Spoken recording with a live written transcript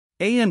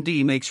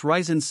AMD makes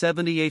Ryzen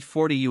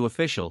 7840U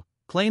official,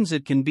 claims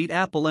it can beat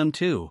Apple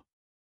M2.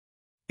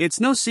 It's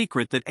no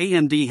secret that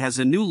AMD has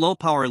a new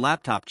low-power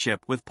laptop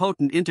chip with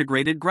potent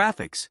integrated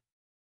graphics.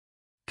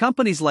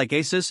 Companies like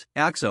Asus,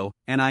 AXO,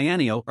 and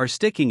Ionio are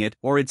sticking it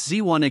or its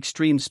Z1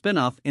 Extreme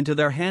spin-off into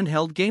their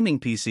handheld gaming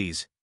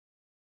PCs.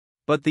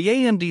 But the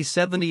AMD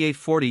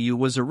 7840U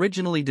was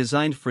originally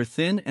designed for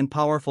thin and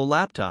powerful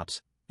laptops,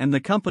 and the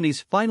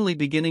company's finally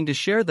beginning to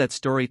share that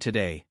story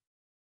today.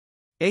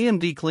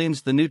 AMD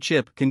claims the new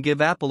chip can give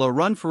Apple a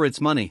run for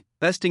its money,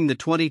 besting the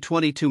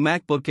 2022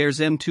 MacBook Air's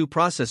M2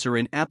 processor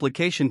in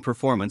application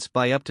performance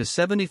by up to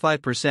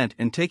 75%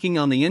 and taking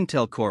on the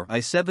Intel Core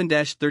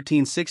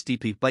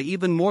i7-1360P by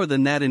even more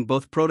than that in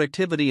both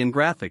productivity and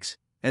graphics,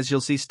 as you'll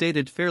see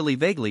stated fairly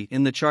vaguely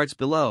in the charts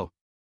below.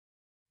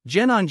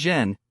 Gen on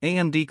Gen,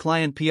 AMD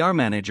client PR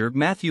manager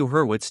Matthew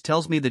Hurwitz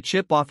tells me the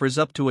chip offers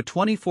up to a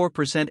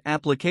 24%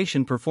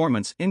 application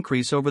performance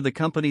increase over the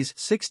company's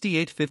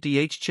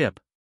 6850H chip.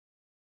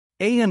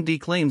 AMD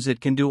claims it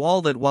can do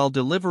all that while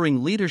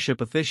delivering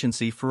leadership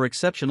efficiency for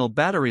exceptional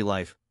battery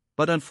life,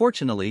 but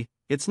unfortunately,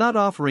 it's not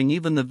offering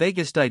even the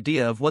vaguest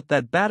idea of what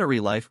that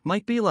battery life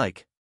might be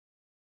like.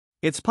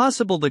 It's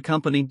possible the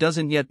company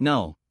doesn't yet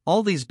know.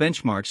 All these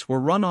benchmarks were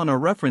run on a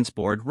reference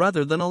board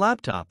rather than a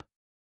laptop.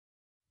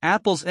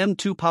 Apple's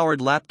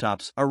M2-powered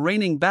laptops are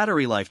reigning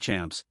battery life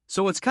champs,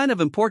 so it's kind of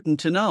important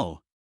to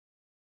know.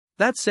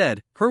 That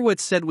said,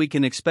 Hurwitz said we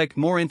can expect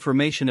more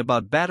information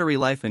about battery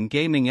life and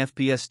gaming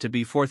FPS to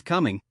be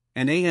forthcoming,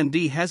 and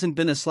AMD hasn't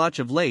been a slouch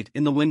of late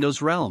in the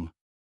Windows realm.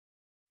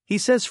 He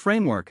says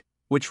Framework,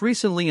 which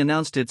recently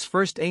announced its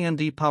first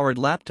AMD-powered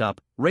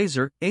laptop,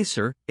 Razer,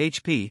 Acer,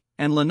 HP,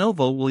 and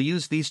Lenovo will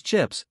use these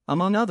chips,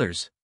 among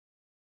others.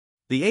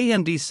 The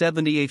AMD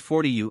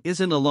 7840U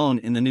isn't alone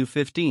in the new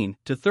 15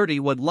 to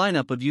 30-watt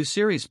lineup of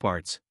U-series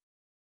parts.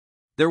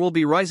 There will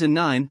be Ryzen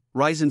 9,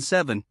 Ryzen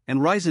 7, and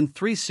Ryzen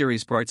 3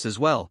 series parts as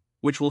well,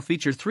 which will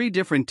feature 3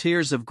 different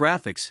tiers of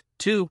graphics: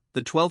 2,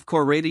 the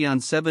 12-core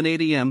Radeon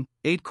 780M,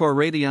 8-core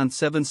Radeon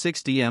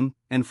 760M,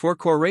 and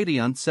 4-core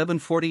Radeon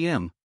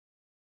 740M.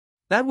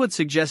 That would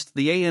suggest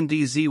the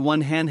AMD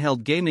Z1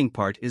 handheld gaming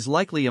part is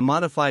likely a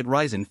modified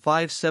Ryzen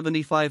 5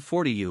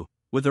 7540U,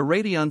 with a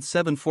Radeon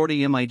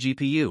 740MI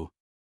GPU.